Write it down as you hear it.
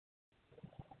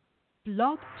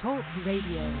Blog Talk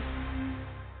Radio.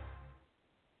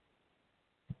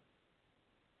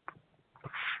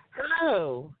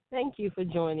 Hello. Thank you for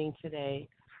joining today.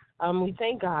 We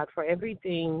thank God for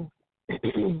everything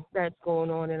that's going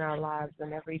on in our lives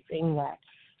and everything that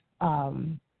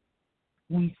um,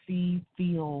 we see,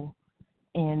 feel,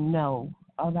 and know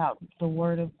about the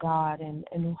Word of God and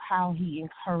how He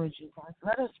encourages us.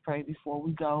 Let us pray before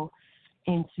we go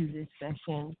into this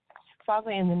session.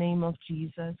 Father, in the name of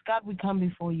Jesus, God, we come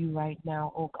before you right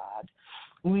now, oh God.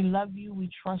 We love you. We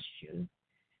trust you.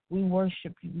 We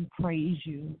worship you. We praise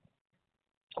you.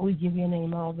 We give your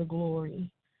name all the glory.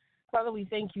 Father, we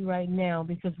thank you right now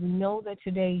because we know that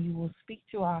today you will speak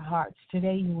to our hearts.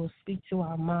 Today you will speak to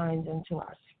our minds and to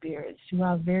our spirits, to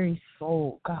our very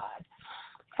soul, God.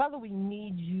 Father, we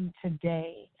need you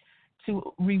today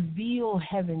to reveal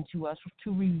heaven to us,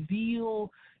 to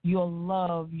reveal your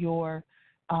love, your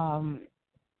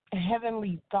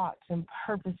heavenly thoughts and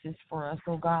purposes for us,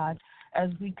 oh God, as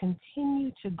we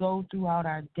continue to go throughout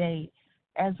our day,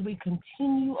 as we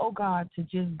continue, oh God, to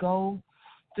just go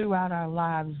throughout our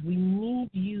lives. We need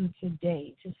you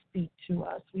today to speak to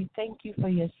us. We thank you for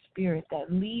your spirit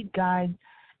that leads, guides,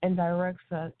 and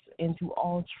directs us into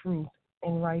all truth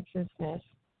and righteousness.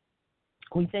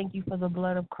 We thank you for the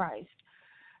blood of Christ,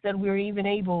 that we're even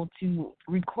able to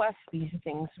request these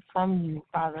things from you,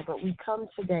 Father. But we come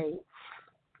today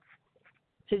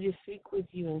to just speak with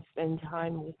you and spend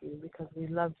time with you because we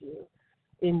love you.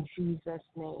 In Jesus'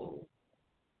 name.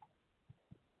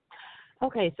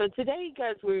 Okay, so today,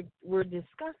 guys, we're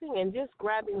discussing and just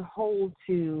grabbing hold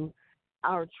to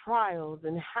our trials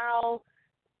and how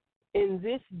in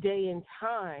this day and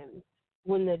time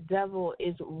when the devil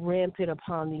is rampant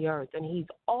upon the earth, and he's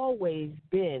always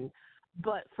been,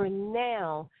 but for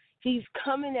now, he's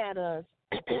coming at us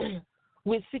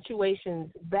with situations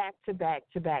back to back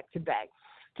to back to back,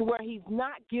 to where he's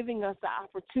not giving us the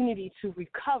opportunity to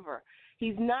recover.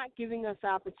 He's not giving us the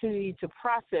opportunity to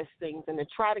process things and to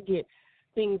try to get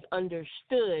things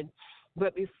understood.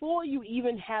 But before you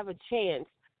even have a chance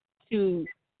to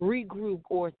regroup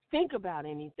or think about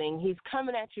anything, he's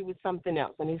coming at you with something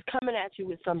else, and he's coming at you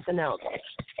with something else,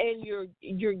 and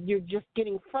you're just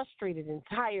getting frustrated and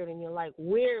tired, and you're like,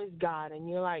 where is God? And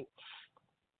you're like,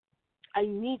 I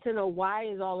need to know, why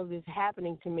is all of this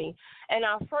happening to me? And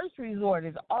our first resort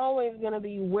is always going to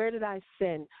be, where did I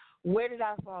sin? Where did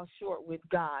I fall short with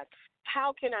God?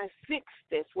 How can I fix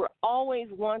this? We're always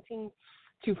wanting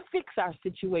to fix our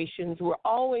situations. We're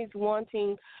always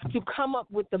wanting to come up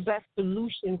with the best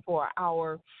solution for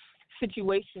our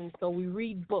situations. So we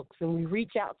read books and we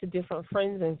reach out to different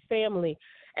friends and family,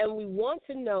 and we want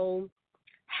to know,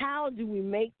 how do we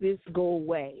make this go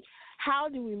away? How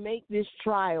do we make this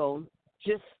trial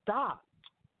just stop?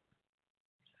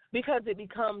 Because it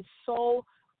becomes so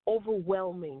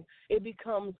overwhelming. It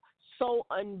becomes so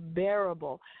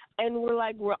unbearable. And we're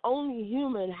like, we're only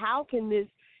human. How can this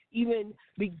even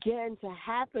begin to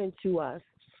happen to us?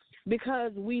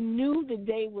 Because we knew the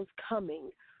day was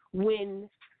coming when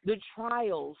the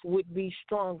trials would be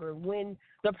stronger, when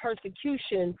the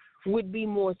persecution would be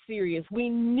more serious. We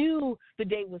knew the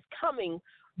day was coming,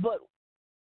 but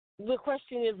the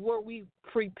question is, were we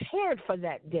prepared for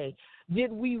that day?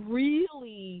 Did we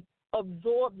really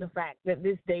absorb the fact that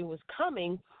this day was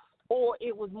coming, or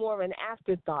it was more of an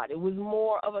afterthought? It was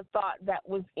more of a thought that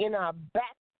was in our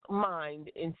back mind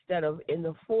instead of in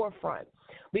the forefront,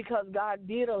 because God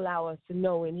did allow us to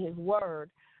know in his word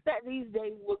that these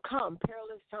days would come,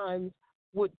 perilous times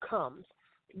would come.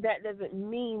 That doesn't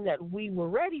mean that we were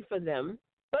ready for them,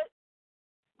 but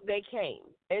they came,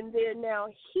 and they're now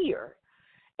here.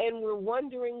 And we're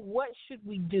wondering, what should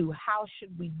we do? How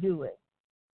should we do it?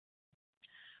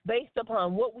 Based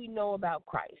upon what we know about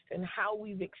Christ and how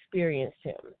we've experienced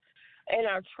him. And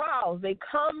our trials, they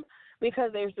come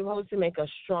because they're supposed to make us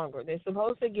stronger. They're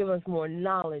supposed to give us more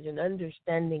knowledge and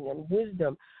understanding and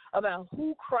wisdom about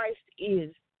who Christ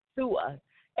is to us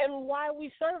and why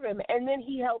we serve him. And then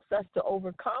he helps us to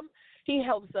overcome. He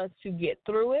helps us to get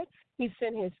through it. He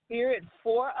sent his spirit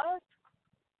for us.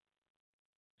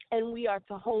 And we are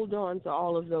to hold on to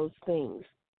all of those things.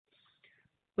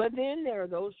 But then there are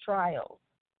those trials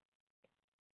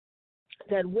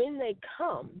that when they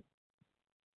come,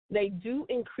 they do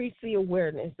increase the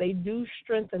awareness. They do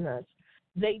strengthen us.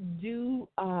 They do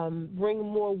bring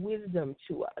more wisdom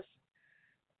to us.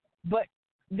 But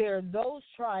there are those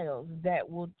trials that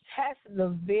will test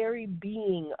the very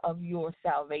being of your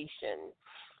salvation,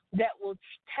 that will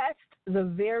test the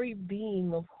very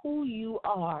being of who you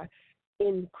are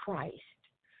in Christ.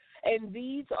 And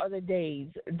these are the days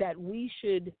that we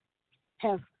should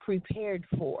have prepared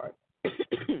for.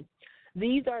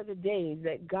 These are the days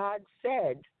that God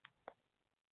said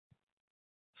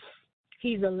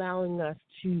He's allowing us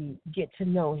to get to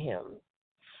know Him.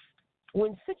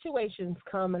 When situations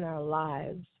come in our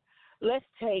lives, let's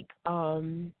take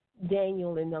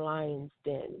Daniel in the lion's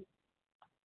den.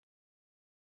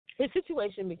 His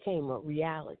situation became a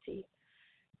reality.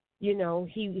 You know,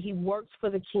 he worked for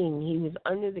the king. He was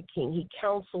under the king. He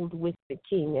counseled with the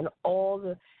king and all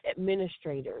the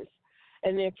administrators.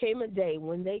 And there came a day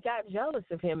when they got jealous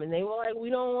of him, and they were like,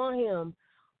 we don't want him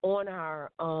on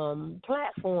our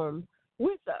platform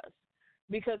with us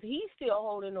because he's still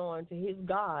holding on to his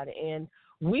God, and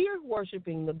we're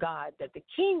worshiping the God that the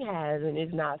king has, and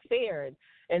it's not fair.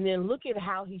 And then look at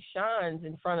how he shines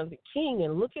in front of the king,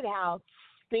 and look at how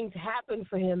things happen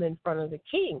for him in front of the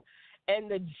king. And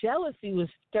the jealousy was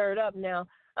stirred up. Now,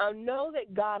 I know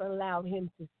that God allowed him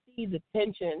to see the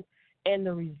tension and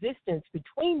the resistance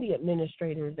between the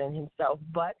administrators and himself,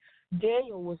 but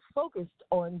Daniel was focused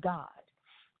on God,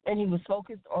 and he was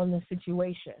focused on the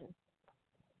situation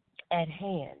at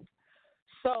hand.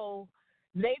 So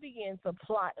they began to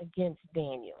plot against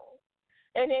Daniel.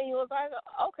 And Daniel was like,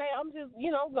 okay, I'm just,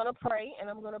 going to pray, and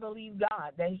I'm going to believe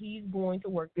God that he's going to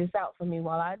work this out for me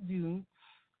while I do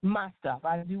my stuff.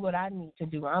 I do what I need to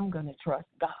do. I'm going to trust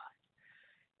God.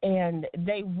 And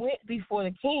they went before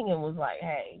the king and was like,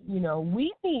 hey,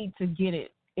 we need to get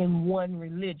it in one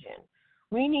religion.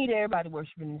 We need everybody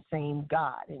worshiping the same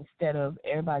God instead of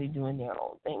everybody doing their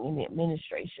own thing in the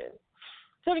administration.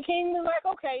 So the king was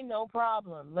like, okay, no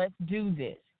problem. Let's do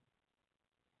this.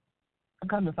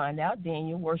 Come to find out,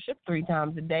 Daniel worshiped 3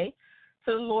 times a day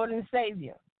to the Lord and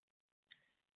Savior.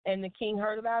 And the king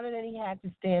heard about it, and he had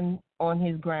to stand on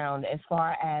his ground as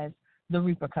far as the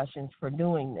repercussions for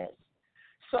doing this.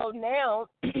 So now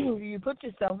you put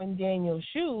yourself in Daniel's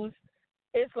shoes.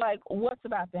 It's like, what's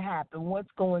about to happen? What's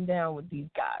going down with these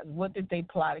guys? What did they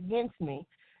plot against me?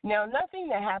 Now, nothing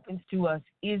that happens to us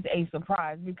is a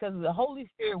surprise because the Holy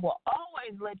Spirit will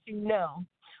always let you know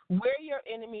where your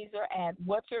enemies are at,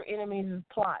 what your enemies is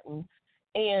plotting,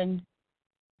 and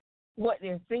what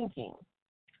they're thinking.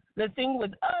 The thing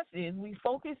with us is we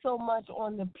focus so much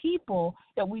on the people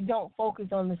that we don't focus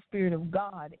on the Spirit of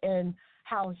God and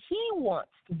how He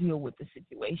wants to deal with the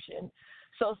situation.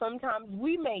 So sometimes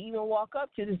we may even walk up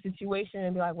to the situation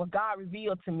and be like, well, God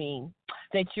revealed to me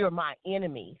that you're my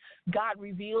enemy. God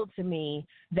revealed to me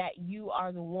that you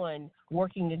are the one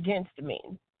working against me.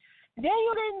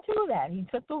 Daniel didn't do that. He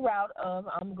took the route of,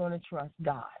 I'm going to trust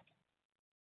God.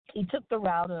 He took the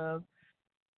route of,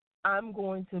 I'm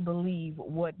going to believe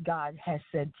what God has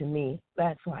said to me.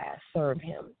 That's why I serve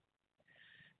Him.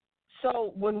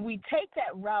 So when we take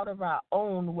that route of our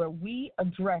own where we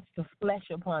address the flesh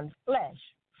upon flesh,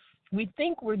 we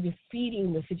think we're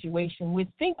defeating the situation. We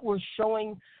think we're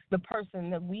showing the person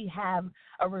that we have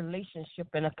a relationship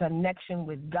and a connection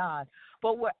with God,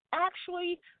 but we're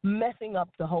actually messing up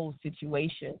the whole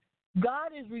situation. God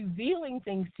is revealing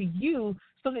things to you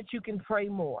so that you can pray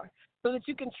more, so that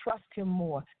you can trust Him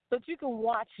more, so that you can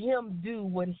watch Him do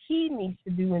what He needs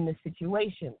to do in the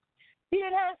situation. He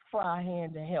didn't ask for our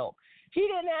hand to help. He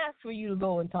didn't ask for you to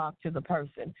go and talk to the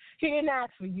person. He didn't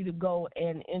ask for you to go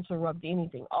and interrupt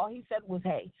anything. All He said was,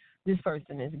 hey, this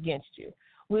person is against you.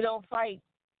 We don't fight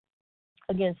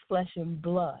against flesh and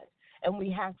blood, and we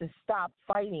have to stop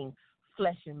fighting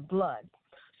flesh and blood.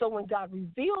 So when God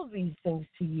reveals these things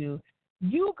to you,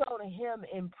 you go to Him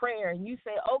in prayer and you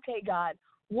say, okay, God,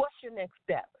 what's your next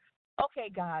step? Okay,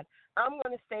 God, I'm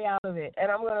going to stay out of it,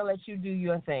 and I'm going to let you do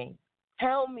your thing.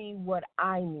 Tell me what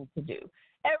I need to do.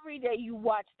 Every day you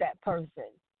watch that person,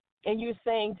 and you're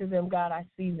saying to them, God, I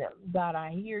see them. God,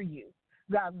 I hear you.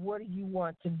 God, what do you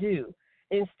want to do?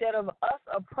 Instead of us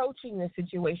approaching the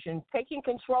situation, taking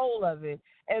control of it,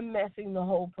 and messing the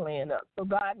whole plan up. So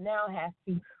God now has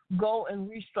to go and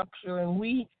restructure and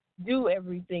redo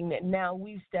everything that now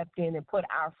we've stepped in and put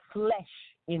our flesh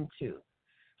into.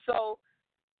 So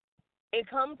it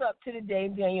comes up to the day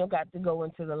Daniel got to go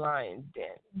into the lion's den.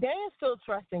 Daniel's still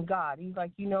trusting God. He's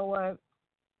like, you know what?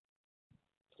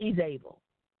 He's able.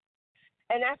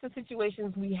 And that's the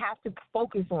situations we have to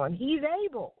focus on. He's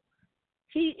able.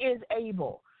 He is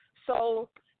able. So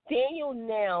Daniel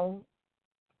now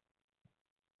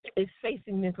is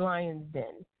facing this lion's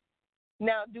den.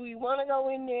 Now, do we want to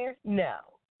go in there? No.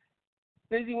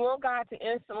 Does he want God to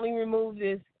instantly remove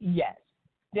this? Yes.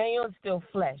 Daniel is still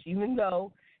flesh. Even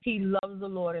though he loves the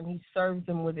Lord and he serves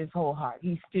Him with his whole heart,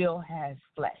 he still has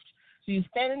flesh. So you're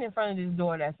standing in front of this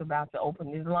door that's about to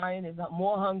open. This lion is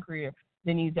more hungrier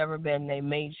than he's ever been. They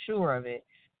made sure of it.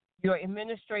 Your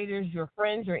administrators, your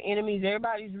friends, your enemies,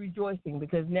 everybody's rejoicing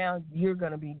because now you're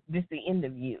going to be, this is the end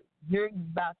of you. You're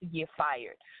about to get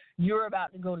fired. You're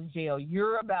about to go to jail.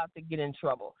 You're about to get in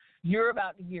trouble. You're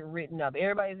about to get written up.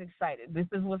 Everybody's excited. This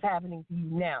is what's happening to you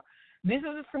now. This is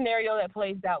a scenario that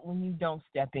plays out when you don't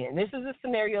step in. This is a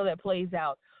scenario that plays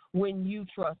out when you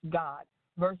trust God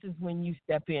versus when you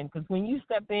step in. Because when you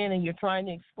step in and you're trying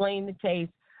to explain the case,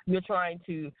 you're trying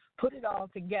to put it all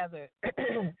together,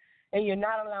 and you're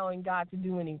not allowing God to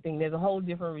do anything. There's a whole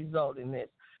different result in this.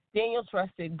 Daniel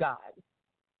trusted God,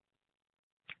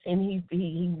 and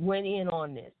he went in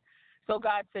on this. So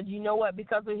God said, you know what?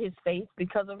 Because of his faith,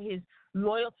 because of his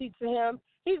loyalty to him,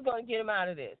 he's going to get him out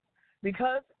of this.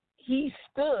 Because he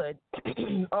stood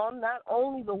on not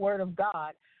only the word of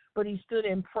God, but he stood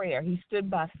in prayer. He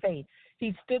stood by faith.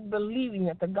 He stood believing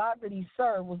that the God that he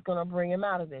served was going to bring him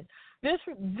out of this. This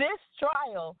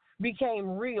trial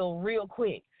became real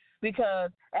quick, because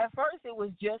at first it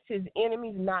was just his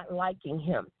enemies not liking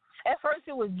him. At first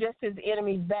it was just his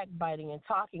enemies backbiting and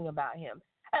talking about him.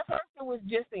 At first it was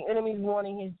just the enemies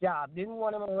wanting his job, didn't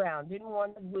want him around, didn't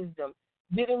want his wisdom,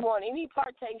 didn't want any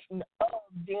partation of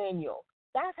Daniel.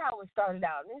 That's how it started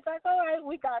out. And it's like, all right,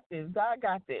 we got this. God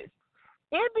got this.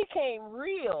 It became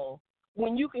real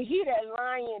when you could hear that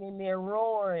lion in there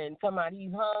roaring, talking about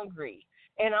he's hungry,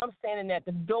 and I'm standing at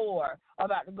the door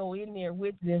about to go in there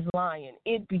with this lion.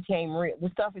 It became real. The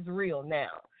stuff is real now.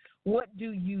 What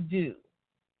do you do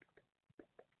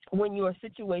when your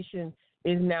situation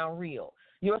is now real?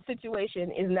 Your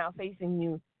situation is now facing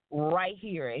you right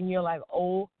here, and you're like,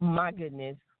 oh, my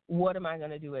goodness, what am I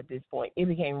going to do at this point? It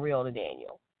became real to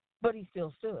Daniel, but he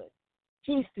still stood.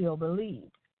 He still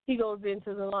believed. He goes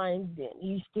into the lion's den.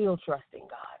 He's still trusting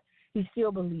God. He's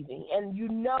still believing. And you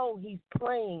know he's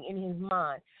praying in his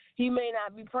mind. He may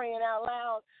not be praying out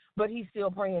loud, but he's still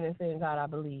praying and saying, God, I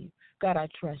believe. God, I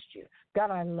trust you.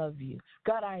 God, I love you.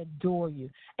 God, I adore you.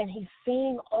 And he's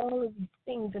saying all of these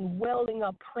things and welding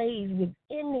up praise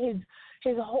within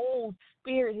his whole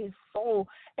spirit, his soul.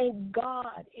 And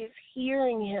God is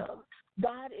hearing him.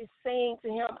 God is saying to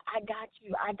him, I got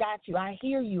you, I got you, I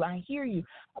hear you, I hear you.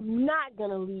 I'm not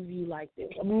going to leave you like this.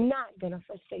 I'm not going to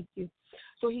forsake you.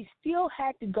 So he still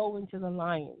had to go into the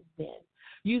lion's den.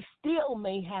 You still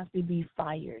may have to be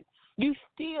fired. You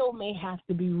still may have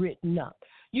to be written up.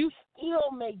 You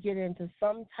still may get into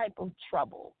some type of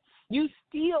trouble. You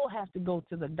still have to go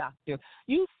to the doctor.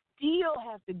 You still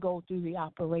have to go through the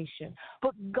operation.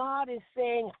 But God is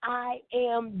saying, I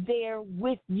am there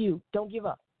with you. Don't give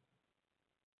up.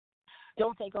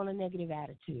 Don't take on a negative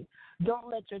attitude. Don't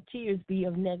let your tears be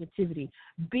of negativity.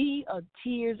 Be a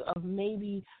tears of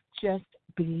maybe just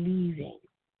believing.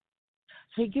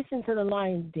 So he gets into the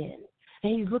lion's den,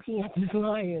 and he's looking at this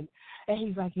lion, and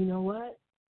he's like, you know what?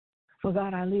 For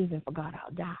God I live, and for God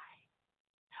I'll die.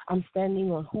 I'm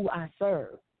standing on who I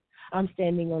serve. I'm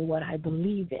standing on what I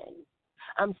believe in.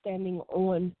 I'm standing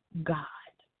on God.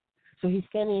 So he's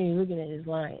standing and looking at his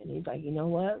lion. He's like, you know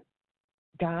what?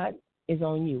 God is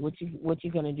on you. What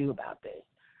you going to do about this?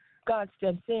 God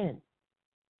steps in.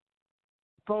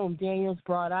 Boom, Daniel's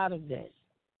brought out of this.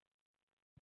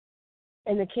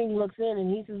 And the king looks in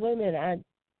and he says, wait a minute,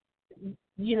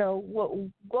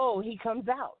 whoa, he comes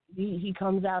out. He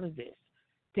comes out of this.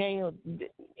 Daniel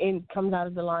comes out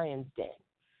of the lion's den.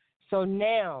 So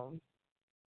now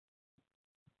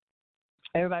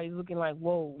everybody's looking like,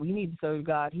 whoa, we need to serve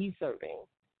God. He's serving.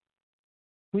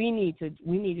 We need to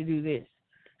do this.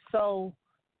 So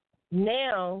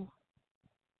now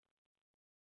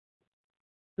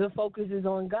the focus is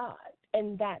on God,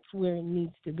 and that's where it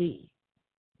needs to be.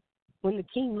 When the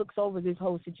king looks over this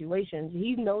whole situation,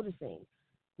 he's noticing,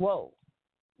 whoa,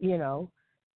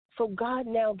 So God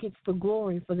now gets the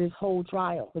glory for this whole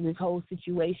trial, for this whole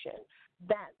situation.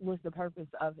 That was the purpose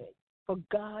of it, for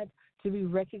God to be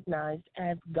recognized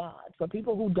as God, for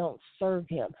people who don't serve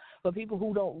him, for people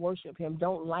who don't worship him,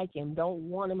 don't like him, don't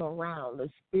want him around, the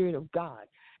Spirit of God.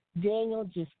 Daniel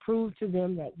just proved to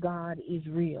them that God is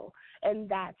real, and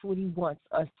that's what he wants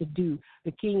us to do.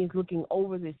 The king is looking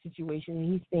over this situation,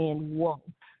 and he's saying, whoa,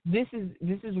 this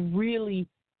is really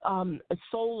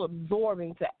soul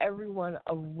absorbing to everyone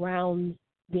around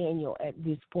Daniel at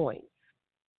this point.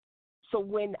 So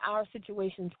when our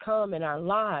situations come in our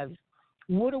lives,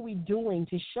 what are we doing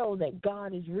to show that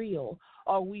God is real?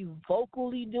 Are we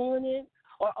vocally doing it,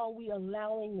 or are we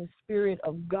allowing the Spirit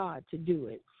of God to do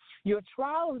it? Your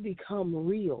trials become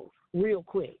real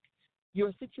quick.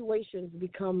 Your situations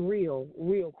become real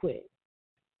quick.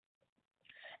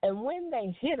 And when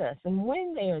they hit us and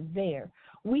when they are there,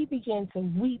 we begin to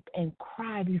weep and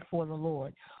cry before the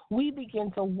Lord. We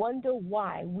begin to wonder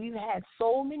why we've had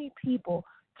so many people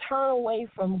turn away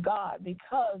from God,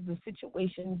 because the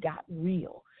situation got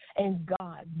real. and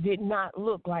God did not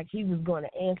look like he was going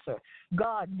to answer.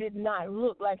 God did not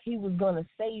look like he was going to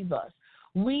save us.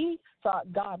 We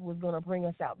thought God was going to bring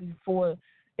us out before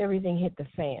everything hit the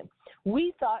fan.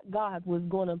 We thought God was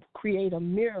going to create a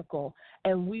miracle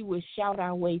and we would shout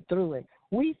our way through it.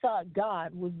 We thought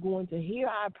God was going to hear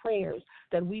our prayers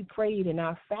that we prayed and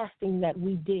our fasting that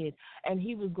we did, and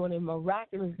he was going to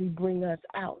miraculously bring us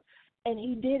out. And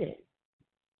he did it.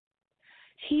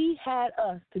 He had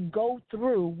us to go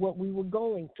through what we were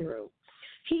going through.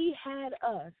 He had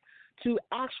us to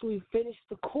actually finish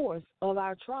the course of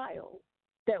our trial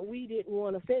that we didn't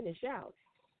want to finish out.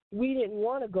 We didn't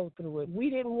want to go through it. We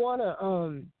didn't want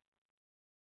to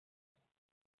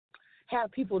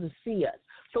have people to see us.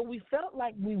 So we felt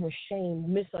like we were shamed,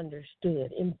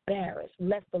 misunderstood, embarrassed,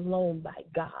 left alone by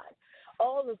God.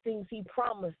 All the things he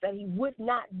promised that he would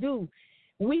not do,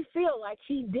 we feel like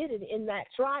he did it in that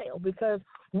trial because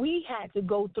we had to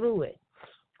go through it.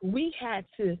 We had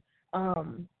to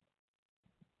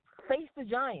face the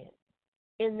giant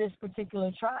in this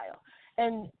particular trial.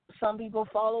 And some people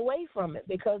fall away from it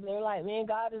because they're like, man,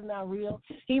 God is not real.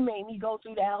 He made me go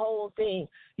through that whole thing,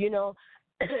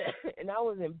 and I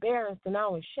was embarrassed and I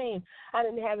was ashamed. I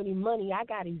didn't have any money. I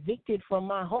got evicted from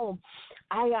my home.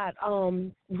 I got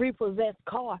repossessed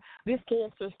car. This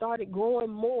cancer started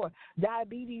growing more.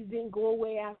 Diabetes didn't go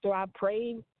away after I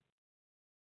prayed.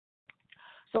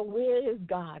 So where is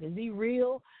God? Is he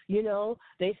real?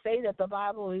 They say that the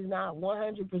Bible is not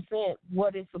 100%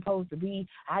 what it's supposed to be.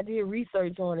 I did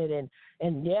research on it,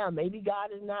 and yeah, maybe God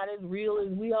is not as real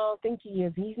as we all think he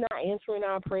is. He's not answering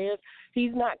our prayers.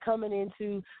 He's not coming in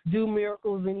to do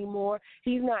miracles anymore.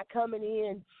 He's not coming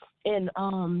in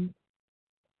and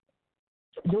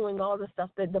doing all the stuff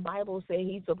that the Bible says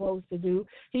he's supposed to do.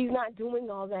 He's not doing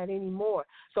all that anymore.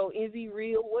 So is he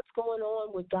real? What's going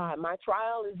on with God? My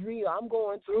trial is real. I'm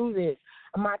going through this.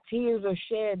 My tears are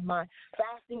shed. My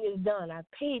fasting is done. I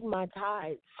paid my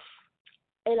tithes.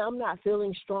 And I'm not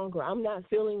feeling stronger. I'm not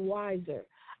feeling wiser.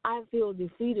 I feel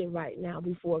defeated right now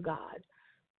before God.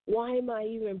 Why am I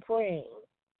even praying?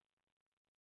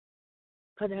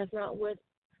 Because that's not what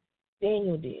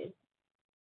Daniel did.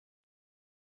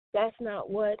 That's not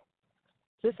what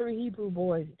the 3 Hebrew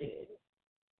boys did.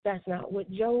 That's not what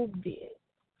Job did.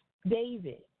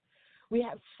 David. We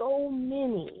have so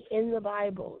many in the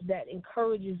Bible that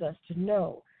encourages us to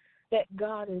know that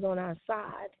God is on our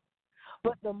side.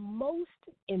 But the most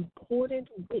important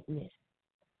witness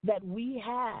that we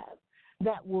have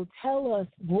that will tell us,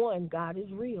 1, God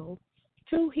is real.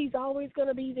 2, he's always going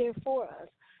to be there for us.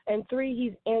 And 3,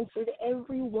 he's answered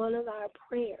every one of our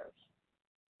prayers.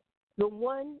 The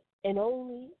one and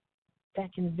only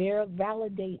that can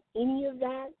validate any of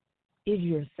that is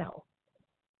yourself.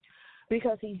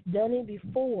 Because he's done it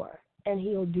before and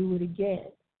he'll do it again.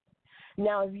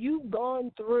 Now, if you've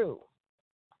gone through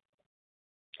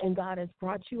and God has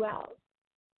brought you out,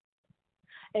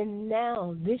 and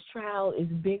now this trial is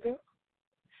bigger,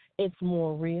 it's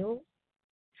more real,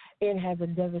 it has a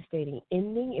devastating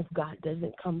ending if God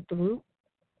doesn't come through.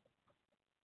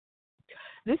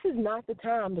 This is not the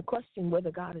time to question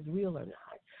whether God is real or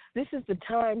not. This is the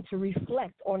time to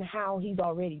reflect on how he's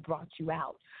already brought you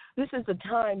out. This is the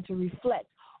time to reflect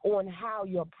on how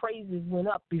your praises went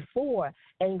up before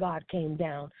and God came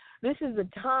down. This is the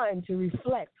time to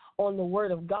reflect on the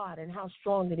word of God and how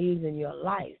strong it is in your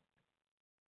life.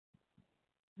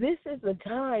 This is the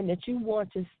time that you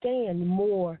want to stand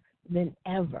more than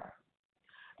ever.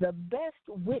 The best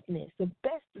witness, the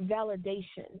best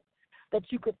validation that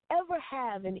you could ever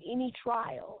have in any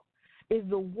trial is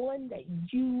the one that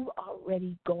you've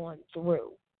already gone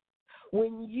through.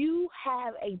 When you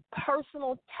have a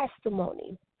personal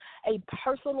testimony, a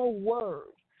personal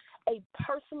word, a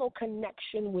personal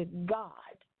connection with God,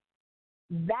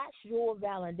 that's your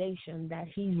validation that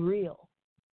he's real.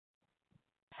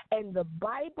 And the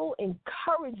Bible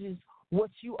encourages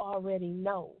what you already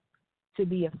know to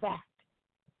be a fact.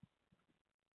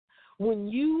 When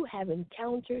you have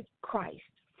encountered Christ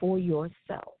for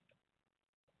yourself.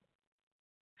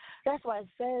 That's why it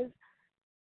says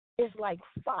it's like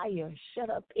fire shut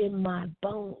up in my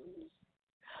bones.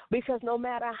 Because no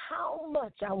matter how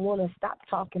much I want to stop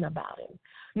talking about him,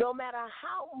 no matter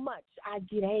how much I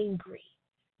get angry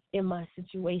in my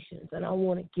situations and I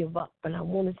want to give up and I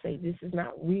want to say this is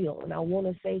not real and I want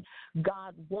to say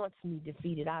God wants me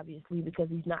defeated, obviously, because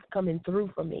he's not coming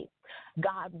through for me.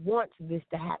 God wants this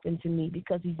to happen to me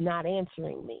because he's not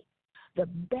answering me. The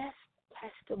best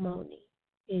testimony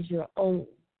is your own,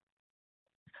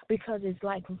 because it's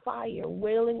like fire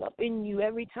wailing up in you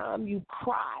every time you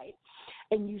cry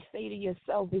and you say to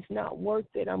yourself, it's not worth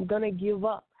it, I'm going to give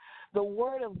up. the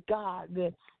word of God,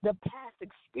 the past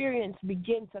experience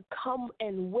begin to come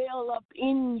and well up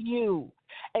in you.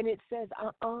 And it says,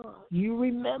 you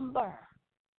remember.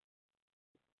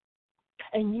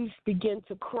 And you begin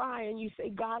to cry and you say,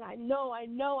 God, I know.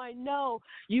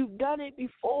 You've done it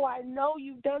before. I know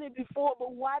you've done it before,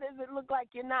 but why does it look like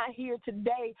you're not here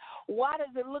today? Why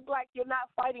does it look like you're not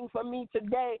fighting for me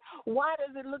today? Why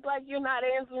does it look like you're not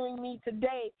answering me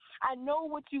today? I know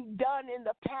what you've done in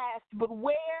the past, but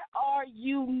where are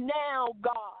you now,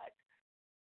 God?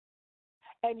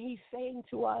 And he's saying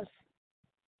to us,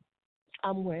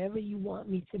 I'm wherever you want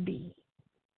me to be.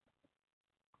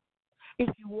 If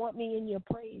you want me in your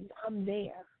praise, I'm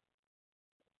there.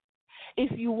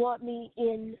 If you want me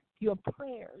in your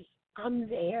prayers, I'm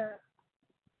there.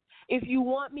 If you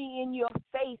want me in your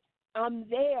faith, I'm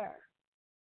there.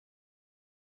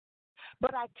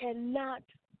 But I cannot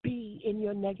be in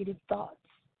your negative thoughts.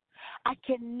 I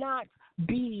cannot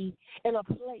be in a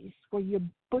place where you're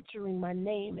butchering my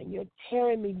name and you're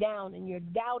tearing me down and you're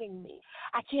doubting me.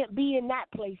 I can't be in that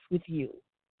place with you.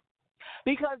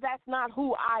 Because that's not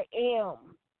who I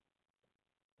am.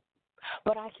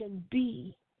 But I can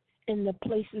be in the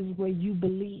places where you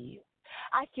believe.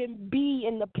 I can be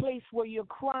in the place where you're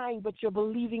crying but you're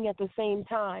believing at the same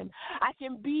time. I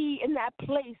can be in that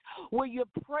place where you're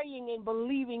praying and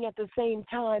believing at the same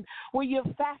time, where you're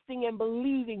fasting and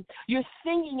believing, you're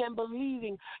singing and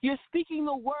believing, you're speaking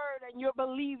the word and you're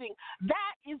believing.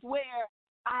 That is where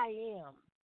I am.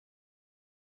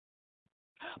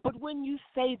 But when you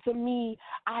say to me,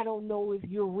 I don't know if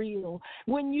you're real,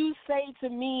 when you say to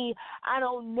me, I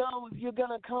don't know if you're going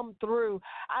to come through,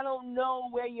 I don't know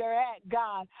where you're at,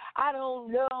 God, I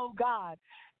don't know, God,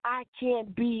 I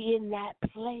can't be in that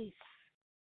place.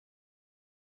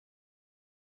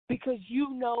 Because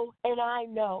you know and I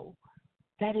know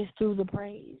that is through the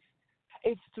praise.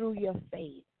 It's through your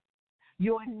faith,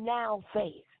 your now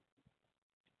faith.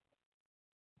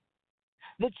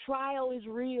 The trial is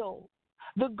real.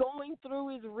 The going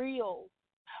through is real,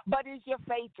 but is your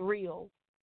faith real?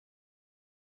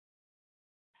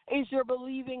 Is your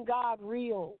believing God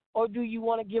real, or do you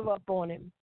want to give up on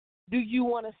him? Do you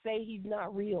want to say he's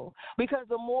not real? Because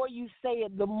the more you say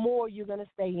it, the more you're going to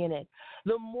stay in it.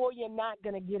 The more you're not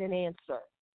going to get an answer.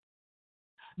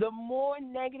 The more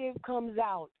negative comes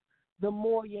out, the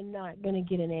more you're not going to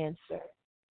get an answer.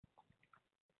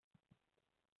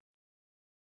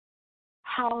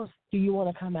 How do you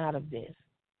want to come out of this?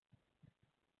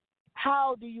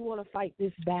 How do you want to fight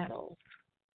this battle?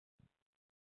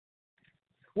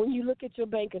 When you look at your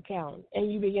bank account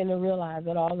and you begin to realize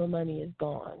that all the money is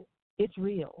gone, it's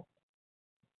real.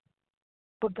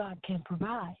 But God can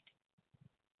provide.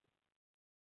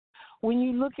 When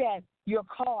you look at your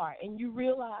car and you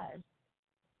realize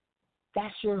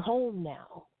that's your home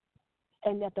now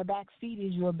and that the back seat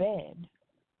is your bed,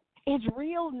 it's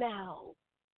real now.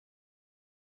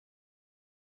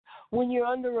 When you're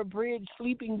under a bridge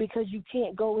sleeping because you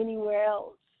can't go anywhere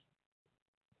else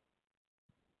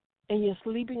and you're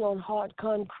sleeping on hard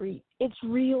concrete, it's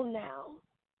real now.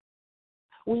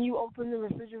 When you open the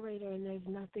refrigerator and there's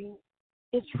nothing,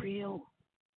 it's real.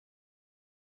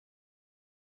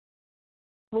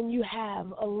 When you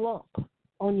have a lump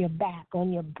on your back,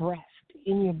 on your breast,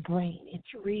 in your brain,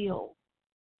 it's real.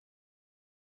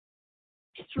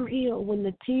 It's real. When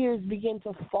the tears begin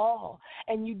to fall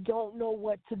and you don't know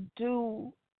what to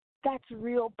do, that's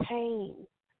real pain.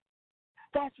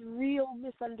 That's real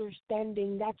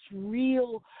misunderstanding. That's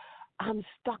real, I'm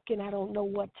stuck and I don't know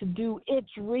what to do.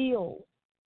 It's real.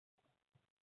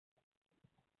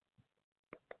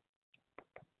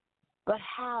 But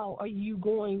how are you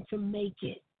going to make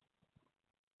it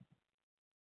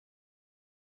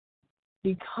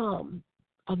become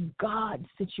a God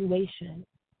situation?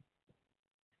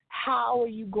 How are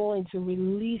you going to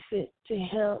release it to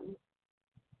him?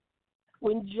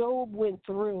 When Job went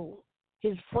through,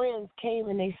 his friends came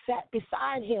and they sat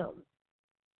beside him.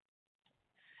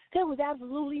 There was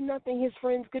absolutely nothing his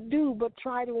friends could do but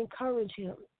try to encourage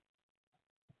him.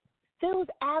 There was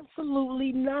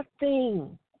absolutely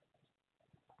nothing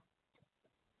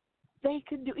they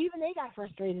could do. Even they got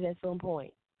frustrated at some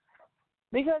point.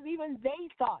 Because even they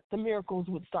thought the miracles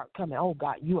would start coming. Oh,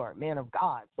 God, you are a man of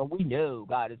God, so we know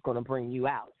God is going to bring you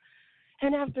out.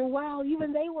 And after a while,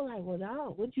 even they were like, well,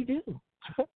 no, what'd you do?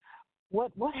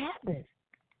 What happened?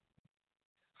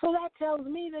 So that tells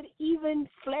me that even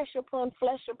flesh upon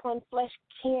flesh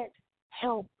can't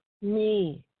help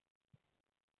me.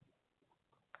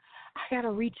 I got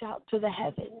to reach out to the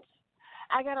heavens.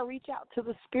 I got to reach out to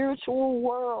the spiritual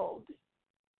world.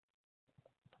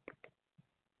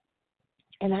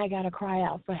 And I got to cry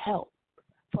out for help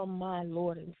from my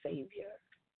Lord and Savior.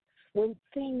 When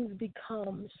things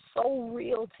become so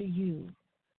real to you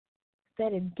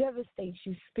that it devastates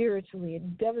you spiritually,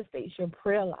 it devastates your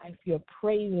prayer life, your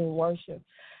praise and worship,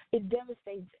 it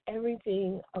devastates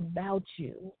everything about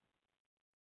you.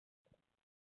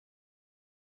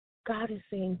 God is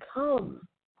saying, come.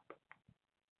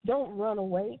 Don't run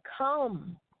away.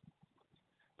 Come.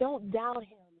 Don't doubt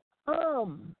him.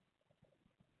 Come.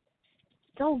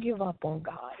 Don't give up on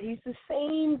God. He's the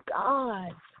same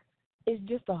God. It's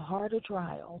just a harder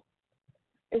trial.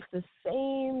 It's the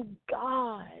same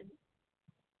God.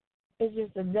 It's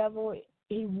just the devil,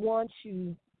 he wants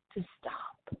you to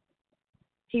stop.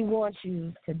 He wants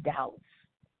you to doubt.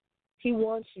 He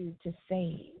wants you to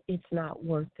say it's not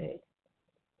worth it.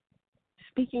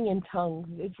 Speaking in tongues,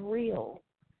 it's real.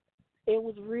 It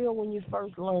was real when you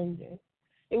first learned it.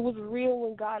 It was real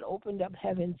when God opened up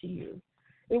heaven to you.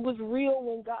 It was real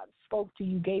when God spoke to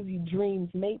you, gave you dreams,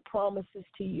 made promises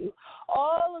to you.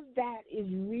 All of that is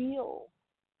real.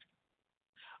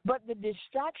 But the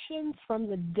distractions from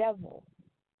the devil,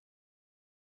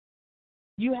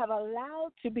 you have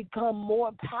allowed to become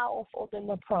more powerful than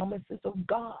the promises of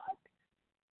God.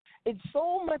 It's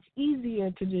so much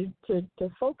easier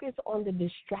to focus on the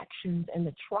distractions and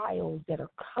the trials that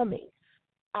are coming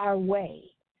our way,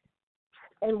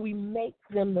 and we make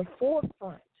them the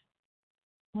forefront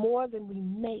more than we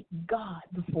make God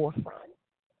the forefront.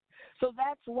 So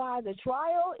that's why the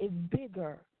trial is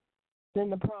bigger than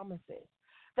the promises.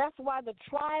 That's why the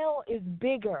trial is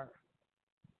bigger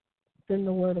than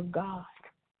the Word of God.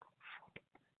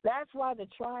 That's why the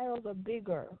trials are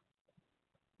bigger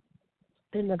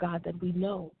than the God that we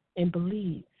know and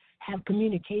believe, have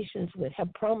communications with,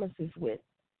 have promises with.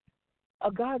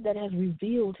 A God that has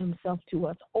revealed himself to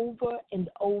us over and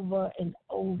over and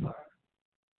over.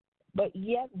 But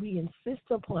yet we insist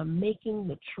upon making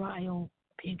the trial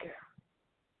bigger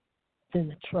than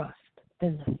the trust,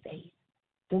 than the faith,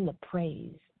 than the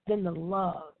praise, than the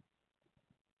love.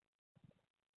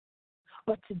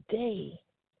 But today,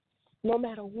 no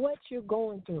matter what you're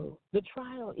going through, the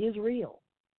trial is real.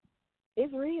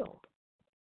 It's real.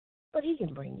 But he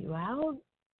can bring you out.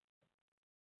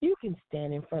 You can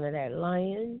stand in front of that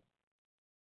lion.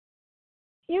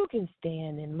 You can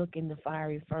stand and look in the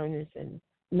fiery furnace and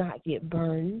not get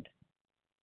burned.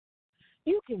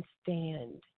 You can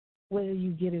stand whether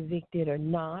you get evicted or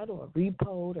not, or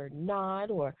repoed or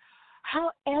not, or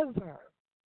however.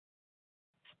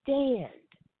 Stand.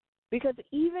 Because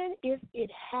even if it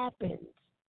happens,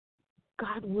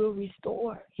 God will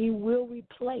restore. He will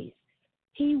replace.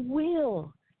 He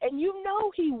will. And you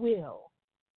know he will.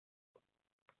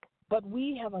 But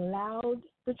we have allowed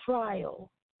the trial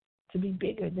to be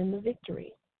bigger than the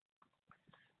victory.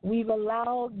 We've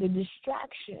allowed the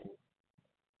distraction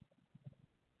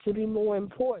to be more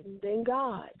important than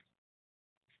God.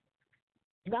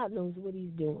 God knows what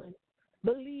he's doing.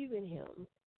 Believe in him.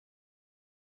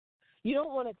 You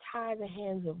don't want to tie the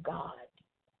hands of God,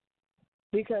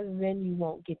 because then you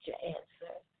won't get your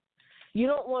answer. You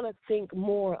don't want to think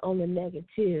more on the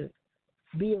negative,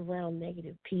 be around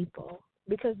negative people,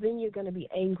 because then you're going to be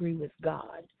angry with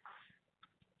God.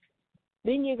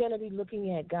 Then you're going to be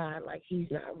looking at God like he's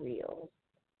not real.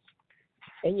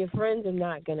 And your friends are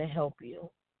not going to help you,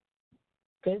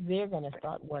 because they're going to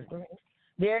start wondering.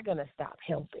 They're going to stop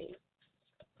helping.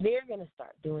 They're going to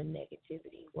start doing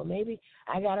negativity. Well, maybe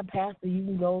I got a pastor you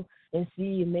can go and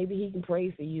see, and maybe he can pray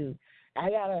for you.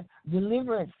 I got a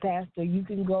deliverance pastor you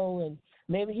can go, and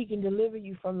maybe he can deliver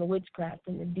you from the witchcraft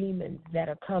and the demons that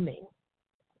are coming.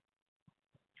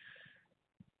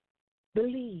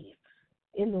 Believe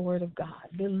in the Word of God.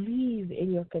 Believe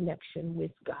in your connection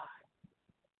with God.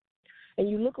 And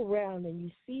you look around and you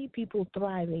see people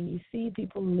thriving. You see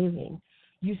people living.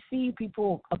 You see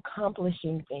people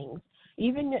accomplishing things.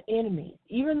 Even the enemies,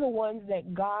 even the ones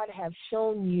that God has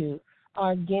shown you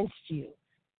are against you.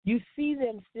 You see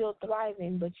them still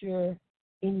thriving, but you're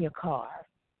in your car.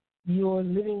 You're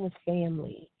living with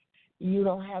family. You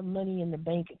don't have money in the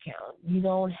bank account. You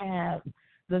don't have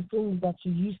the things that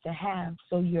you used to have,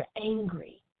 so you're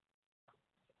angry.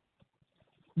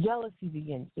 Jealousy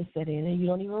begins to set in, and you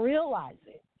don't even realize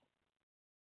it.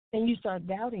 And you start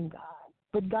doubting God.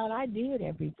 But God, I did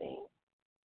everything.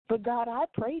 But God, I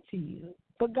prayed to you.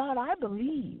 But God, I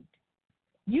believed.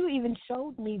 You even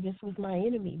showed me this was my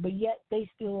enemy, but yet they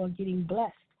still are getting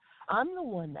blessed. I'm the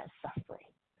one that's suffering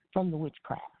from the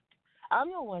witchcraft. I'm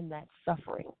the one that's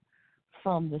suffering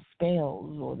from the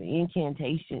spells or the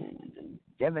incantations and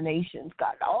divinations.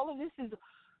 God, all of this is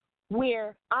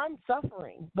where I'm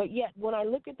suffering. But yet when I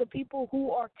look at the people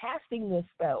who are casting the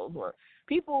spells, or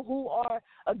people who are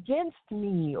against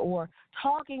me or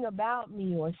talking about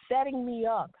me or setting me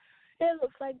up, it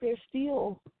looks like they're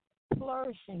still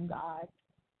flourishing, God.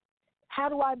 How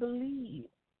do I believe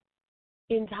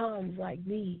in times like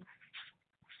these?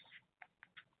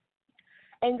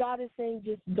 And God is saying,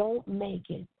 just don't make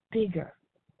it bigger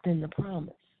than the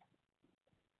promise.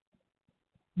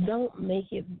 Don't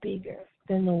make it bigger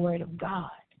than the word of God.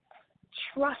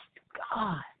 Trust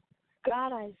God.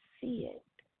 God, I see it.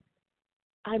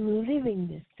 I'm living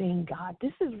this thing, God.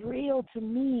 This is real to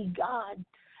me, God.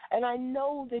 And I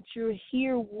know that you're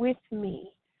here with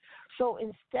me. So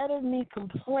instead of me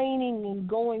complaining and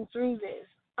going through this,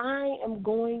 I am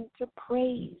going to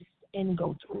praise and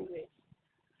go through this.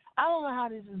 I don't know how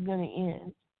this is going to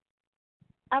end.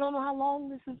 I don't know how long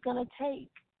this is going to take.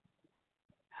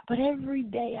 But every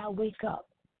day I wake up,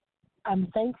 I'm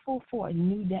thankful for a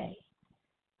new day.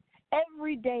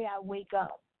 Every day I wake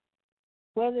up,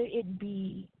 whether it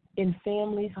be in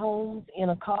families' homes, in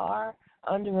a car,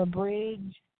 under a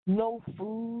bridge, no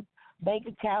food, bank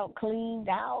account cleaned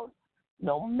out,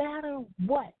 no matter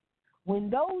what, when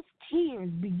those tears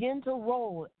begin to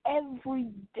roll every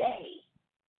day,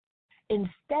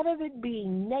 instead of it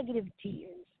being negative tears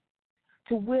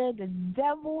to where the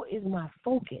devil is my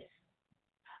focus,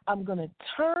 I'm going to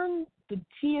turn the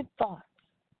tear thoughts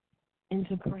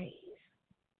into praise.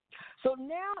 So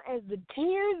now as the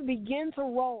tears begin to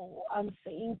roll, I'm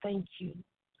saying thank you.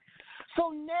 So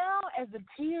now as the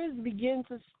tears begin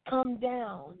to come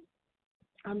down,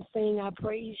 I'm saying I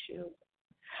praise you.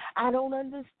 I don't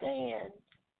understand,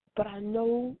 but I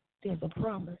know there's a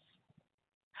promise.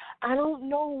 I don't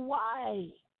know why,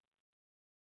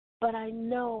 but I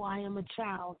know I am a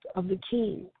child of the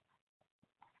King.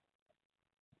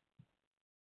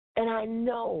 And I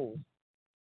know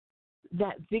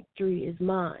that victory is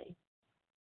mine.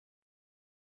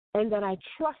 And that I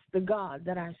trust the God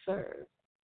that I serve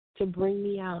to bring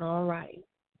me out all right.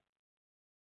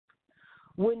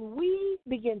 When we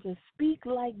begin to speak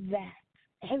like that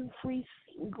every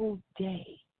single day,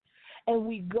 and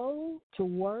we go to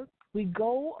work, we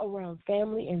go around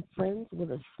family and friends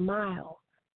with a smile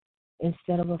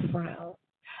instead of a frown.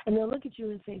 And they'll look at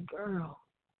you and say, girl,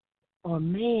 or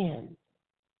man,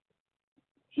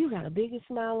 you got a bigger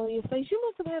smile on your face. You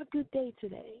must have had a good day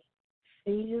today.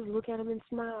 And you just look at them and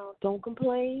smile. Don't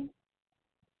complain.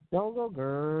 Don't go,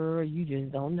 girl, you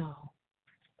just don't know.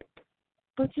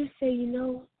 But just say, you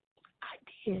know,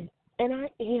 I did, and I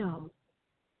am.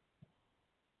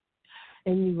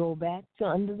 And you go back to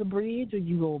under the bridge, or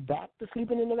you go back to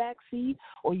sleeping in the back seat,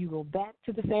 or you go back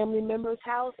to the family member's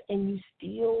house, and you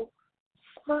still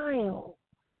smile.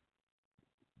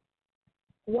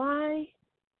 Why?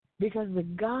 Because the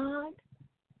God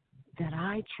that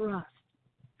I trust,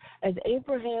 as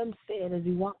Abraham said as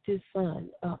he walked his son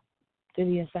up to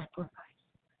be a sacrifice,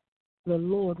 the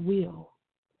Lord will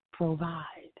provide.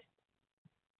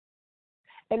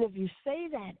 And if you say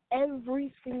that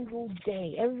every single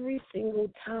day, every single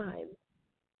time,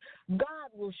 God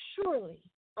will surely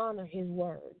honor his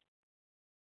word.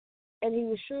 And he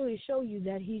will surely show you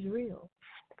that he's real.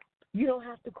 You don't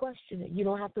have to question it. You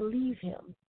don't have to leave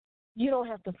him. You don't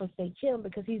have to forsake him,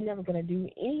 because he's never going to do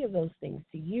any of those things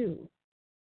to you.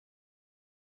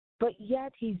 But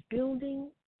yet he's building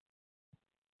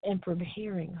and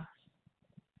preparing us.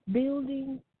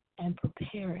 Building and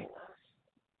preparing us.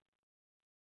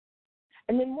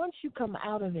 And then once you come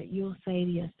out of it, you'll say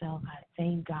to yourself, I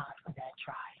thank God for that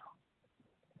trial.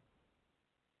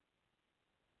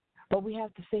 But we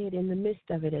have to say it in the midst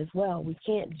of it as well. We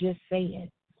can't just say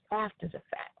it after the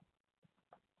fact.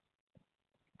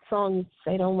 Songs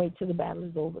say, don't wait till the battle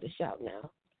is over to shout now.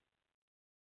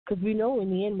 Because we know in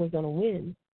the end we're going to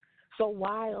win. So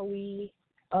why are we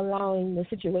allowing the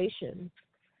situation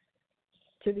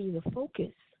to be the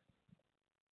focus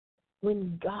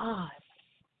when God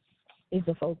is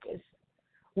the focus?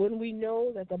 When we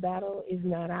know that the battle is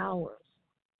not ours.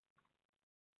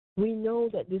 We know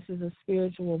that this is a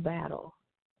spiritual battle.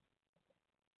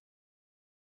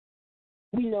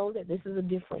 We know that this is a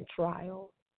different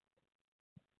trial.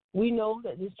 We know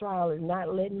that this trial is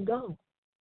not letting go.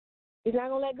 He's not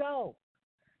going to let go.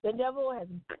 The devil has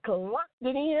clocked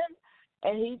it in,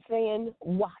 and he's saying,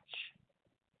 watch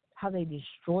how they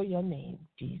destroy your name,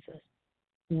 Jesus.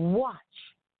 Watch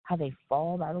how they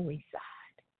fall by the wayside,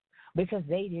 because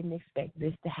they didn't expect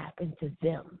this to happen to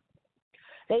them.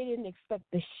 They didn't expect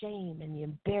the shame and the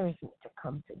embarrassment to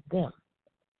come to them,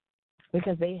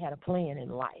 because they had a plan in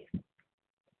life.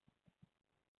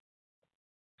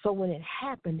 So when it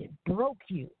happened, it broke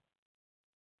you.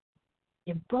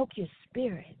 It broke your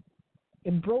spirit.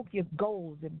 It broke your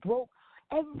goals. It broke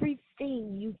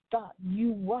everything you thought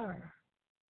you were.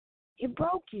 It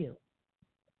broke you.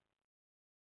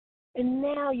 And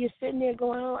now you're sitting there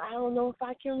going, oh, I don't know if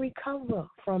I can recover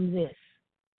from this.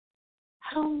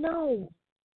 I don't know.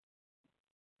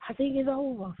 I think it's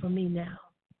over for me now.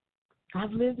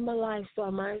 I've lived my life, so I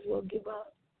might as well give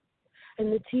up.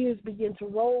 And the tears begin to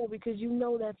roll because you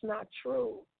know that's not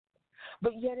true.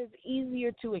 But yet it's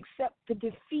easier to accept the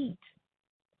defeat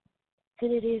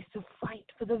than it is to fight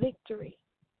for the victory.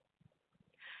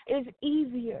 It's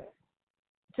easier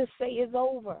to say it's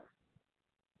over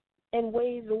and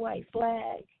wave the white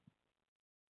flag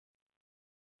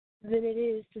than it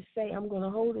is to say I'm going to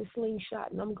hold a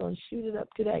slingshot and I'm going to shoot it up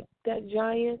to that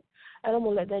giant, and I'm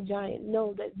going to let that giant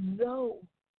know that though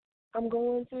I'm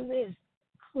going through this,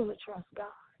 I'm going to trust God.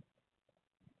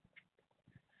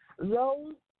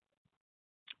 Though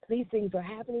these things are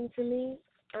happening to me,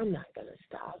 I'm not going to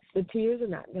stop. The tears are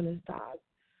not going to stop.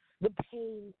 The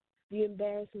pain, the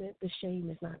embarrassment, the shame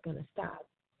is not going to stop.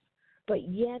 But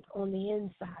yet on the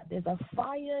inside, there's a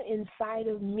fire inside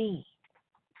of me.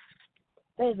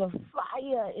 There's a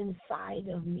fire inside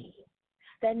of me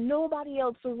that nobody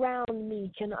else around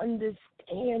me can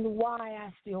understand why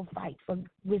I still fight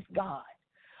with God,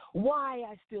 why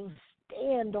I still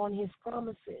stand on his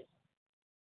promises.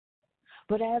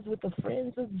 But as with the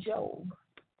friends of Job,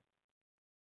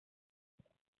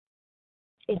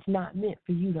 it's not meant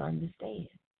for you to understand.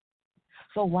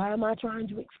 So why am I trying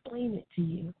to explain it to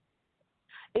you?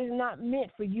 It's not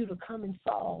meant for you to come and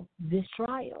solve this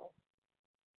trial.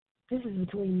 This is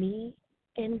between me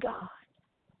and God.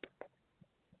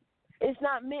 It's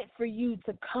not meant for you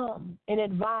to come and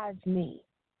advise me.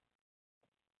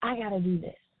 I got to do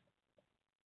this.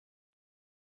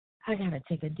 I got to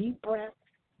take a deep breath,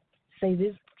 say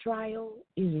this trial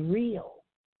is real,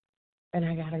 and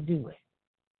I got to do it.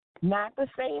 Not the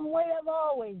same way I've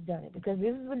always done it, because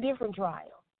this is a different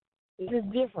trial. This is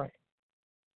different.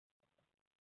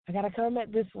 I got to come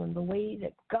at this one the way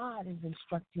that God is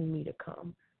instructing me to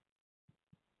come.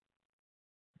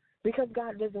 Because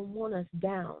God doesn't want us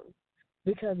down.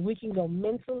 Because we can go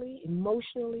mentally,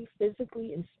 emotionally,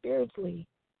 physically, and spiritually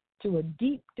to a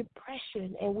deep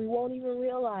depression, and we won't even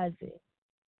realize it.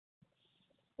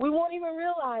 We won't even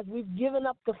realize we've given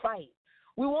up the fight.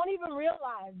 We won't even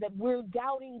realize that we're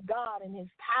doubting God and his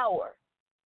power.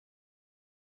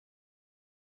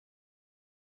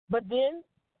 But then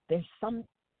there's something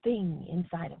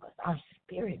inside of us. Our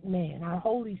spirit man, our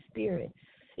Holy Spirit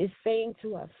is saying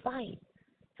to us, fight.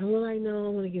 And we're like, no,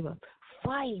 I'm going to give up.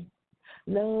 Fight.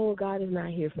 No, God is not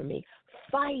here for me.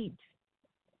 Fight.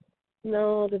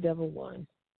 No, the devil won.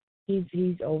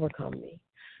 He's overcome me.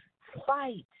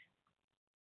 Fight.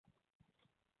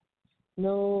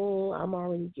 No, I'm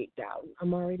already kicked out.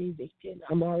 I'm already evicted.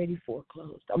 I'm already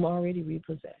foreclosed. I'm already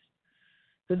repossessed.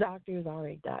 The doctor has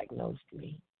already diagnosed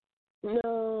me.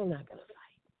 No, I'm not going to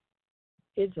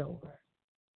fight. It's over.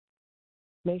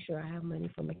 Make sure I have money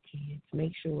for my kids.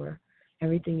 Make sure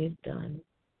everything is done.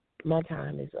 My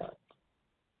time is up.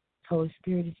 Holy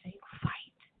Spirit is saying, fight.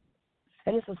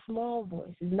 And it's a small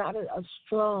voice. It's not a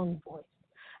strong voice.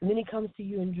 And then he comes to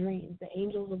you in dreams. The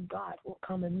angels of God will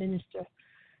come and minister.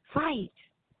 Fight.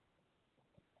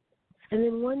 And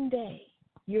then one day,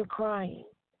 you're crying.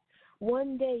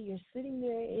 One day, you're sitting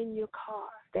there in your car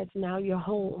that's now your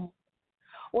home.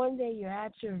 One day, you're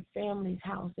at your family's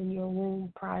house in your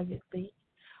room privately.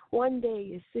 One day,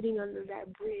 you're sitting under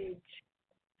that bridge,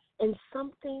 and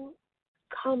something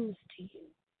comes to you.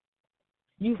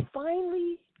 You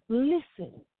finally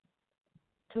listen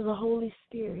to the Holy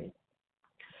Spirit,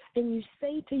 and you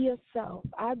say to yourself,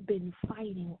 I've been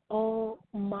fighting all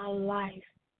my life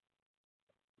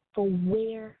for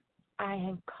where I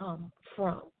have come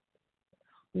from.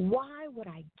 Why would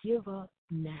I give up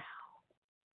now?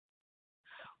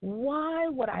 Why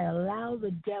would I allow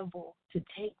the devil to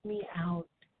take me out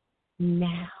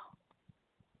now?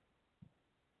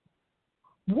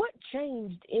 What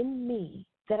changed in me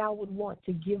that I would want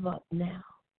to give up now?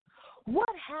 What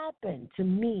happened to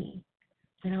me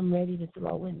that I'm ready to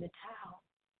throw in the towel?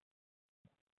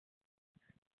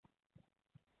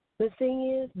 The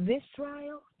thing is, this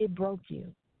trial, it broke you.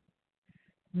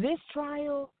 This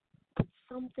trial put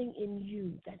something in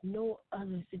you that no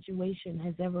other situation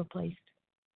has ever placed.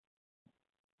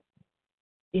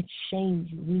 It shamed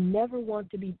you. We never want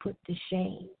to be put to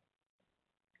shame.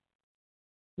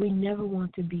 We never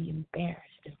want to be embarrassed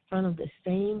in front of the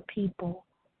same people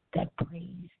that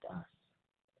praised us.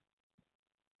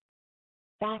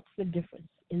 That's the difference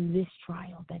in this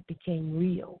trial that became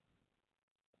real.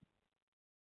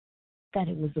 That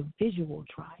it was a visual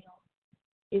trial.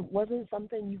 It wasn't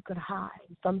something you could hide,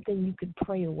 something you could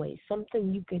pray away,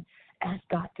 something you could ask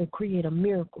God to create a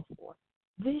miracle for.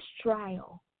 This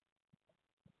trial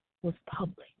was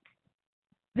public.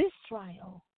 This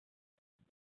trial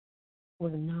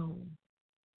was known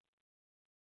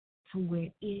to where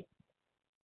it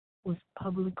was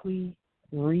publicly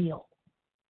real.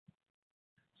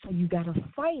 So you got to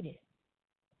fight it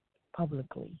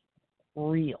publicly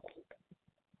real.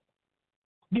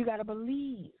 You got to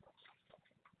believe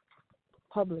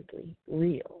publicly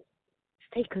real.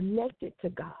 Stay connected to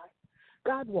God.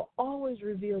 God will always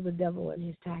reveal the devil and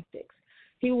his tactics.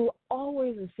 He will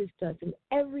always assist us in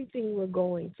everything we're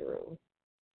going through.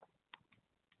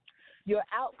 Your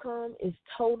outcome is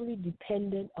totally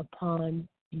dependent upon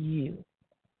you.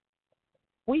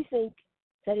 We think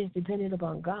that it's dependent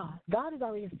upon God. God has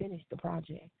already finished the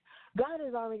project. God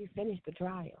has already finished the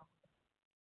trial.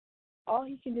 All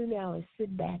he can do now is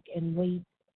sit back and wait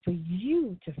for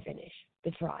you to finish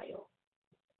the trial,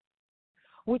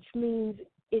 which means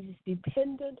it is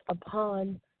dependent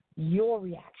upon your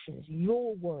reactions,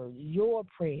 your words, your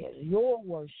prayers, your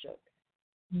worship,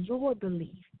 your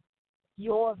belief,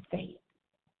 your faith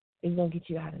is going to get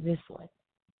you out of this one.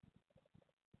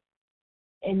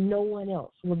 And no one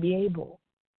else will be able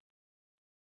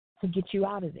to get you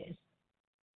out of this.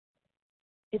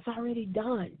 It's already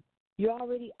done. You're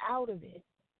already out of it.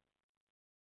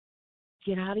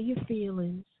 Get out of your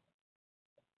feelings.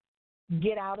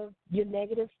 Get out of your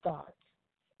negative thoughts.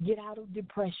 Get out of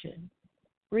depression.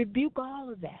 Rebuke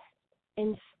all of that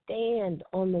and stand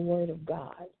on the word of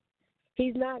God.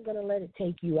 He's not going to let it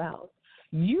take you out.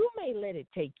 You may let it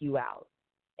take you out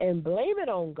and blame it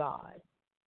on God,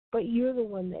 but you're the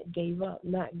one that gave up,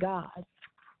 not God.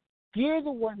 You're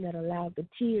the one that allowed the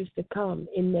tears to come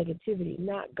in negativity,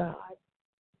 not God.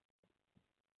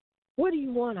 What do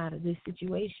you want out of this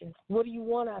situation? What do you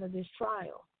want out of this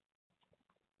trial?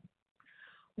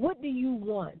 What do you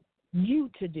want you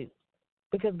to do?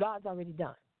 Because God's already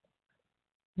done.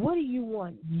 What do you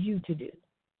want you to do?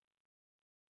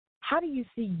 How do you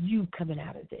see you coming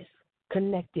out of this,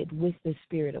 connected with the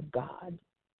Spirit of God?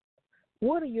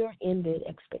 What are your ended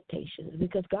expectations?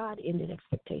 Because God-ended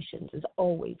expectations is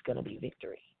always going to be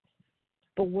victory.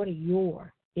 But what are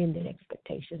your ended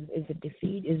expectations? Is it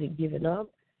defeat? Is it giving up?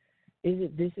 Is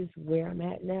it this is where I'm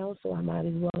at now, so I might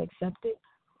as well accept it?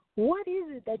 What is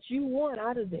it that you want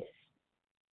out of this?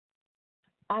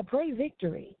 I pray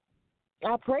victory.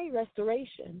 I pray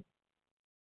restoration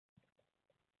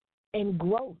and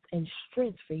growth and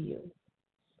strength for you.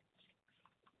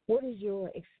 What is your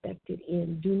expected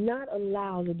end? Do not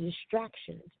allow the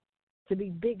distractions to be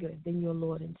bigger than your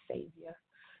Lord and Savior.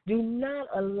 Do not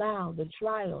allow the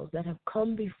trials that have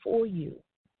come before you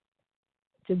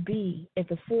to be at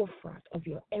the forefront of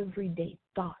your everyday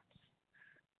thoughts,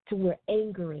 to where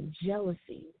anger and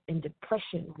jealousy and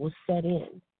depression will set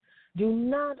in. Do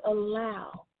not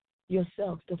allow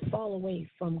yourself to fall away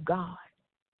from God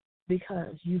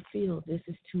because you feel this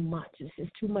is too much. This is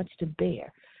too much to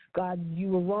bear. God, you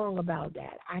were wrong about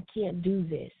that. I can't do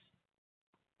this.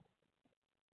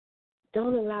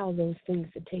 Don't allow those things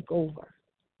to take over.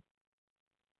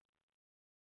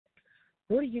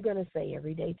 What are you going to say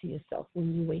every day to yourself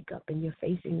when you wake up and you're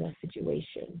facing that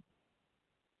situation?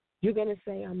 You're going to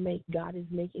say, God is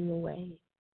making a way.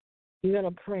 You're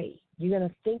going to pray. You're going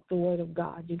to think the word of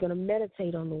God. You're going to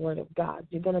meditate on the word of God.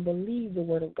 You're going to believe the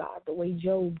word of God the way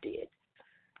Job did,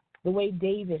 the way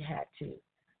David had to,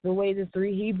 the way the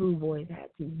 3 Hebrew boys had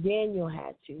to, Daniel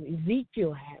had to,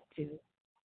 Ezekiel had to.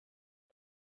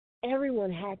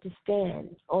 Everyone had to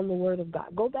stand on the word of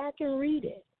God. Go back and read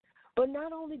it. But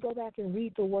not only go back and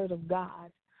read the word of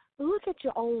God, look at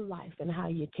your own life and how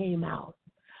you came out.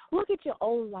 Look at your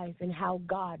own life and how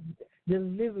God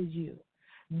delivered you.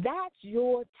 That's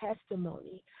your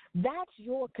testimony. That's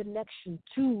your connection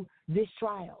to this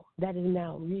trial that is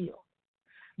now real.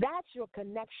 That's your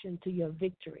connection to your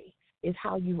victory, is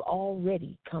how you've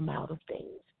already come out of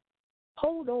things.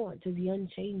 Hold on to the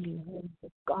unchanging hands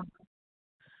of God.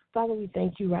 Father, we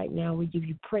thank you right now. We give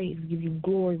you praise. We give you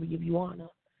glory. We give you honor.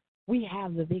 We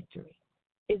have the victory.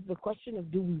 It's the question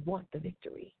of, do we want the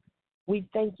victory? We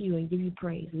thank you and give you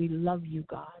praise. We love you,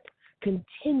 God.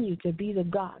 Continue to be the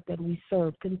God that we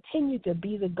serve. Continue to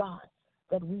be the God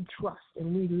that we trust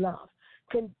and we love.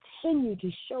 Continue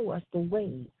to show us the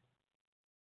ways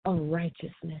of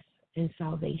righteousness and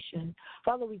salvation.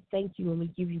 Father, we thank you and we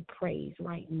give you praise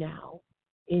right now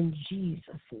in Jesus'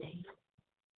 name.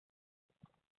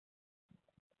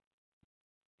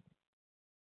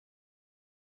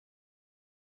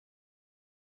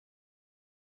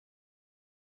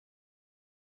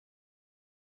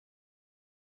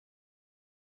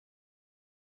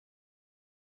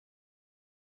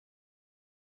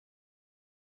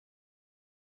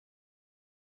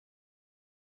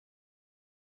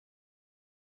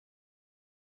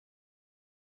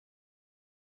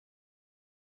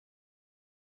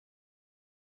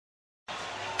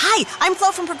 Hi, I'm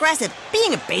Flo from Progressive.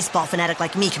 Being a baseball fanatic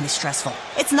like me can be stressful.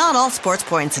 It's not all sports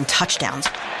points and touchdowns.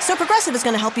 So Progressive is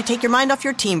going to help you take your mind off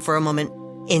your team for a moment.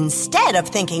 Instead of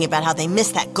thinking about how they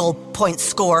missed that goal point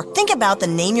score, think about the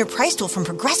Name Your Price tool from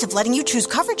Progressive, letting you choose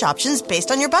coverage options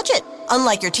based on your budget,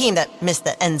 unlike your team that missed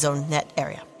the end zone net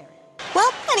area.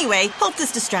 Well, anyway, hope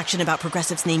this distraction about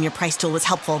Progressive's Name Your Price tool was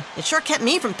helpful. It sure kept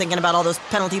me from thinking about all those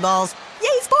penalty balls.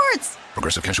 Yay, sports!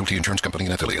 Progressive Casualty Insurance Company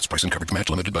and Affiliates. Price and coverage match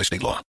limited by state law.